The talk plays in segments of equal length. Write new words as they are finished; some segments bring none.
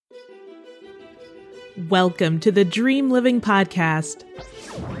Welcome to the Dream Living Podcast,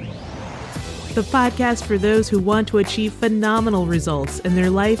 the podcast for those who want to achieve phenomenal results in their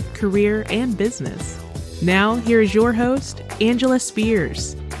life, career, and business. Now, here is your host, Angela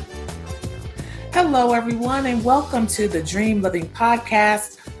Spears. Hello, everyone, and welcome to the Dream Living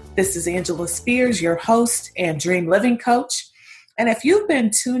Podcast. This is Angela Spears, your host and Dream Living Coach. And if you've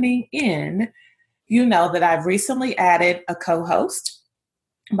been tuning in, you know that I've recently added a co-host,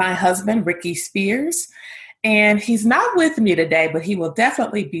 my husband, Ricky Spears, and he's not with me today, but he will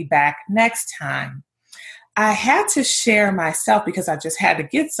definitely be back next time. I had to share myself because I just had to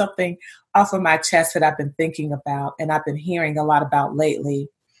get something off of my chest that I've been thinking about and I've been hearing a lot about lately.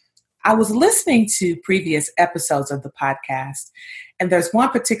 I was listening to previous episodes of the podcast, and there's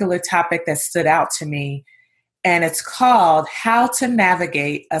one particular topic that stood out to me, and it's called How to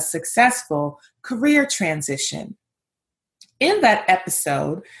Navigate a Successful Career Transition. In that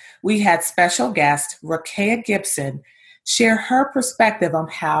episode, we had special guest Rakea Gibson share her perspective on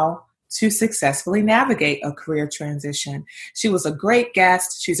how to successfully navigate a career transition. She was a great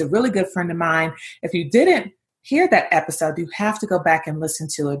guest. She's a really good friend of mine. If you didn't hear that episode, you have to go back and listen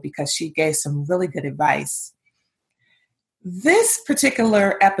to it because she gave some really good advice. This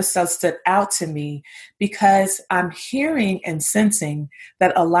particular episode stood out to me because I'm hearing and sensing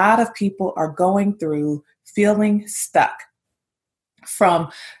that a lot of people are going through feeling stuck. From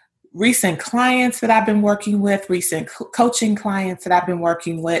recent clients that I've been working with, recent coaching clients that I've been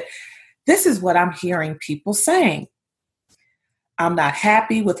working with, this is what I'm hearing people saying. I'm not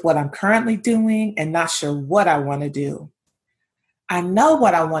happy with what I'm currently doing and not sure what I want to do. I know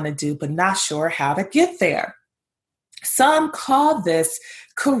what I want to do, but not sure how to get there. Some call this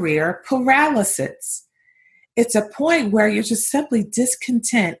career paralysis. It's a point where you're just simply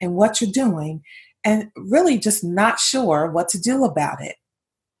discontent in what you're doing and really just not sure what to do about it.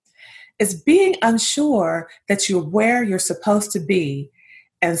 It's being unsure that you're where you're supposed to be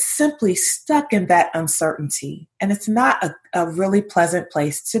and simply stuck in that uncertainty. And it's not a really pleasant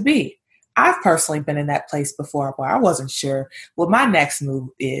place to be. I've personally been in that place before where I wasn't sure what my next move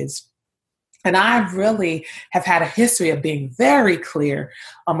is. And I really have had a history of being very clear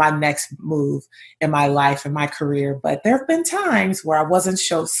on my next move in my life and my career. But there have been times where I wasn't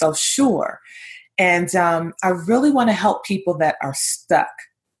so sure. And I really want to help people that are stuck.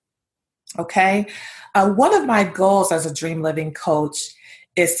 Okay. One of my goals as a Dream Living coach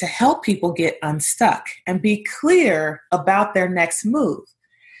is to help people get unstuck and be clear about their next move.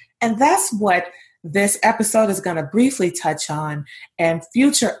 And that's what this episode is going to briefly touch on, and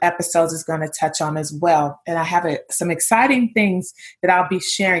future episodes is going to touch on as well. And I have some exciting things that I'll be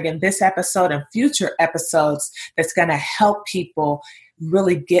sharing in this episode and future episodes that's going to help people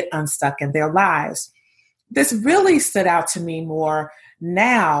really get unstuck in their lives. This really stood out to me more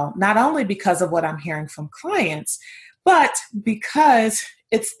now, not only because of what I'm hearing from clients, but because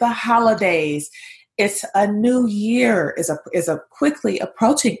it's the holidays. It's a new year is quickly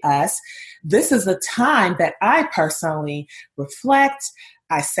approaching us. This is a time that I personally reflect.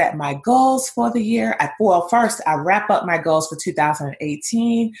 I set my goals for the year. First, I wrap up my goals for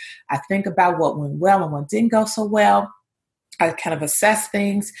 2018. I think about what went well and what didn't go so well. I kind of assess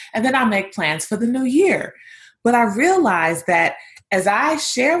things, and then I make plans for the new year. But I realize that as I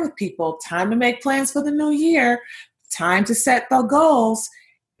share with people, time to make plans for the new year, time to set the goals,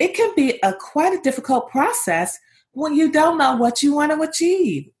 it can be quite a difficult process when you don't know what you want to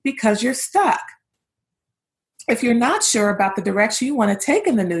achieve because you're stuck. If you're not sure about the direction you want to take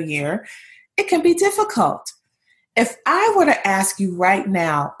in the new year, it can be difficult. If I were to ask you right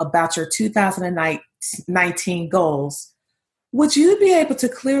now about your 2019 goals, would you be able to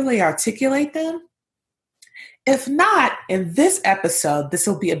clearly articulate them? If not, in this episode, this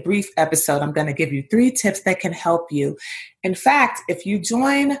will be a brief episode. I'm going to give you 3 tips that can help you. In fact, if you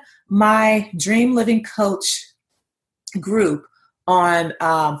join my Dream Living Coach group on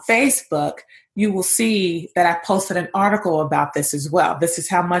Facebook, you will see that I posted an article about this as well. This is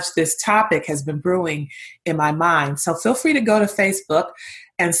how much this topic has been brewing in my mind. So feel free to go to Facebook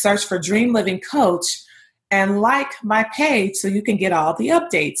and search for Dream Living Coach and like my page so you can get all the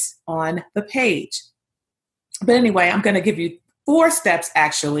updates on the page. But anyway, I'm going to give you 4 steps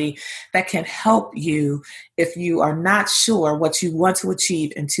actually that can help you if you are not sure what you want to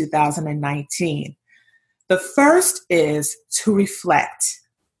achieve in 2019. The first is to reflect.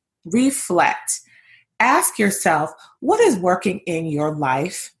 Reflect. Ask yourself, what is working in your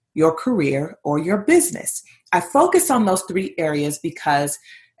life, your career, or your business? I focus on those 3 areas because,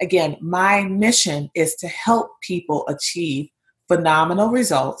 again, my mission is to help people achieve phenomenal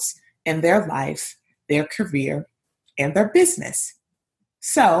results in their life, their career, and their business.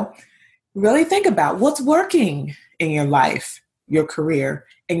 So Really think about what's working in your life, your career,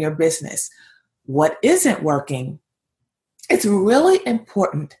 and your business. What isn't working? It's really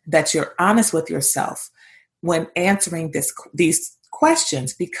important that you're honest with yourself when answering these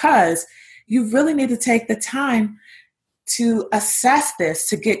questions, because you really need to take the time to assess this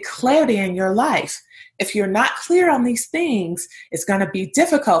to get clarity in your life. If you're not clear on these things, it's going to be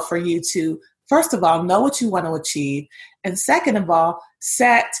difficult for you to, first of all, know what you want to achieve. And second of all,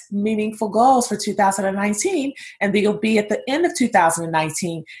 set meaningful goals for 2019. And then you'll be at the end of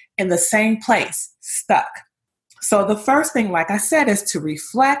 2019 in the same place, stuck. So the first thing, like I said, is to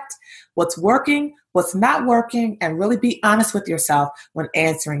reflect what's working, what's not working, and really be honest with yourself when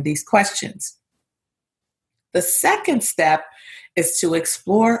answering these questions. The second step is to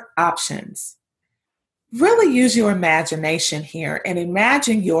explore options. Really use your imagination here and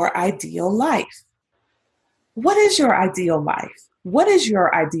imagine your ideal life. What is your ideal life? What is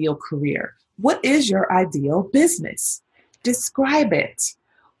your ideal career? What is your ideal business? Describe it.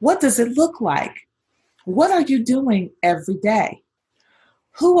 What does it look like? What are you doing every day?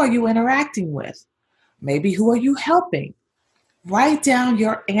 Who are you interacting with? Maybe who are you helping? Write down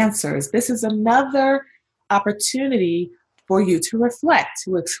your answers. This is another opportunity for you to reflect,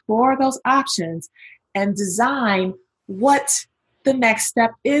 to explore those options and design what the next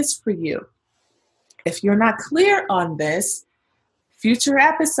step is for you. If you're not clear on this, future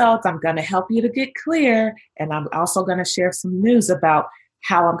episodes, I'm going to help you to get clear, and I'm also going to share some news about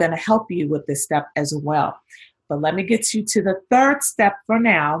how I'm going to help you with this step as well. But let me get you to the third step for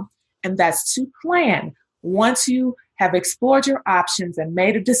now, and that's to plan. Once you have explored your options and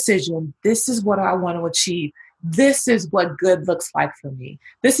made a decision, this is what I want to achieve. This is what good looks like for me.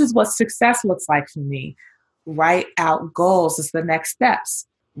 This is what success looks like for me. Write out goals is the next steps.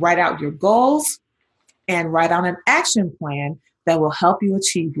 Write out your goals and write out an action plan that will help you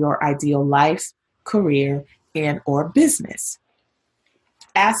achieve your ideal life, career, and or business.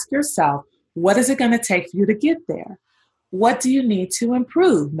 Ask yourself, what is it going to take for you to get there? What do you need to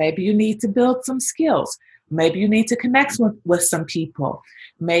improve? Maybe you need to build some skills. Maybe you need to connect with some people.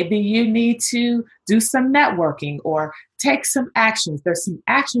 Maybe you need to do some networking or take some actions. There's some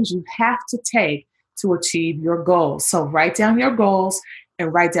actions you have to take to achieve your goals. So write down your goals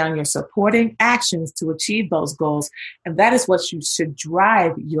and write down your supporting actions to achieve those goals. And that is what you should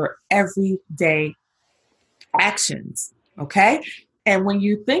drive your everyday actions. Okay? And when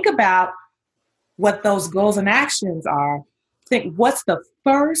you think about what those goals and actions are, think what's the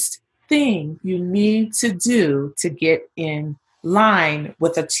first thing you need to do to get in line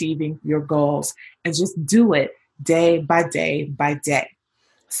with achieving your goals, and just do it day by day by day.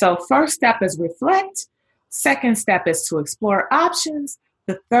 So first step is reflect. Second step is to explore options.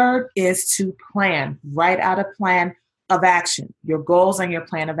 The third is to plan. Write out a plan of action, your goals and your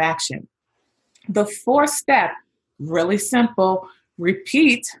plan of action. The fourth step, really simple,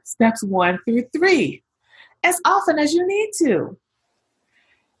 repeat steps 1 through 3 as often as you need to.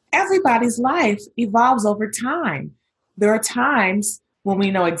 Everybody's life evolves over time. There are times when we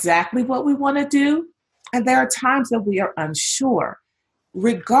know exactly what we want to do, and there are times that we are unsure.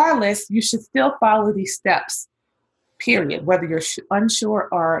 Regardless, you should still follow these steps, period, whether you're unsure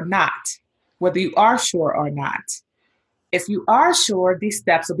or not, whether you are sure or not. If you are sure, these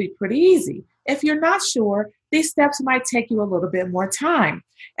steps will be pretty easy. If you're not sure, these steps might take you a little bit more time.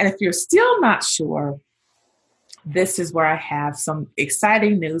 And if you're still not sure, this is where I have some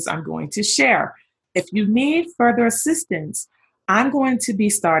exciting news I'm going to share. If you need further assistance, I'm going to be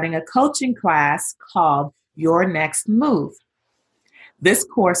starting a coaching class called Your Next Move. This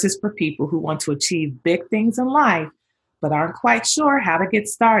course is for people who want to achieve big things in life, but aren't quite sure how to get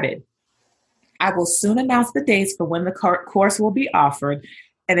started. I will soon announce the dates for when the course will be offered.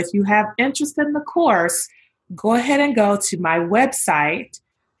 And if you have interest in the course, go ahead and go to my website,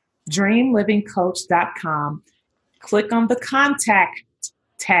 dreamlivingcoach.com. Click on the contact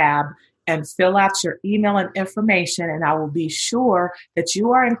tab and fill out your email and information, and I will be sure that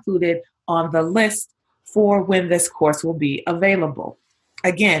you are included on the list for when this course will be available.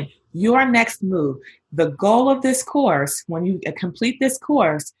 Again, your next move. The goal of this course, when you complete this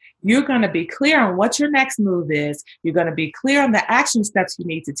course, you're going to be clear on what your next move is. You're going to be clear on the action steps you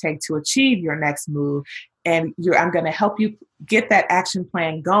need to take to achieve your next move. And I'm going to help you get that action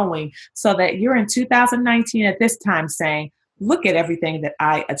plan going so that you're in 2019 at this time saying, look at everything that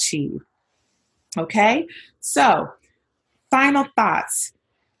I achieved. Okay? So, final thoughts.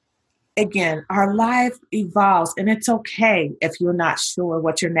 Again, our life evolves, and it's okay if you're not sure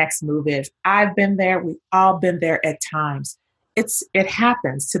what your next move is. I've been there. We've all been there at times. It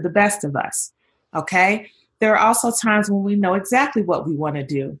happens to the best of us. Okay? There are also times when we know exactly what we want to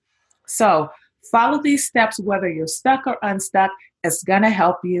do. So follow these steps, whether you're stuck or unstuck. It's going to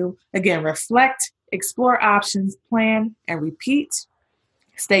help you. Again, reflect, explore options, plan, and repeat.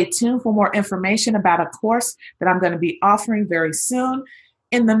 Stay tuned for more information about a course that I'm going to be offering very soon.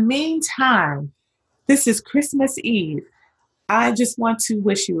 In the meantime, this is Christmas Eve. I just want to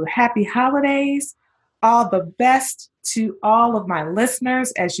wish you happy holidays, all the best to all of my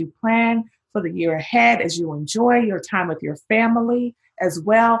listeners as you plan for the year ahead, as you enjoy your time with your family as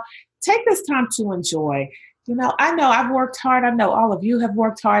well. Take this time to enjoy. I know I've worked hard. I know all of you have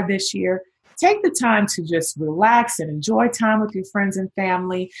worked hard this year. Take the time to just relax and enjoy time with your friends and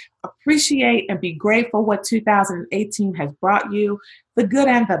family. Appreciate and be grateful what 2018 has brought you, the good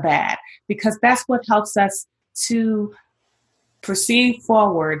and the bad, because that's what helps us to proceed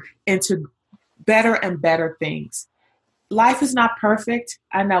forward into better and better things. Life is not perfect.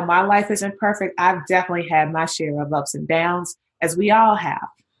 I know my life isn't perfect. I've definitely had my share of ups and downs, as we all have.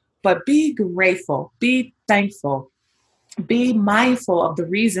 But be grateful, be thankful, be mindful of the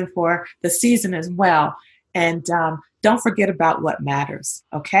reason for the season as well. And don't forget about what matters,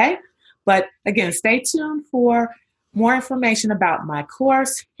 okay? But again, stay tuned for more information about my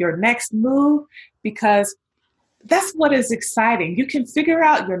course, Your Next Move, because that's what is exciting. You can figure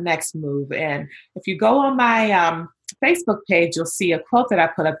out your next move. And if you go on my Facebook page, you'll see a quote that I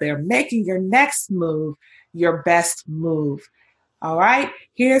put up there, making your next move your best move. All right,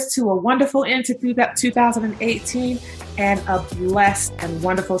 here's to a wonderful end to 2018 and a blessed and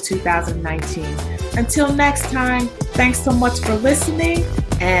wonderful 2019. Until next time, thanks so much for listening,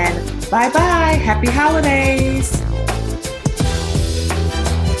 and bye-bye. Happy holidays.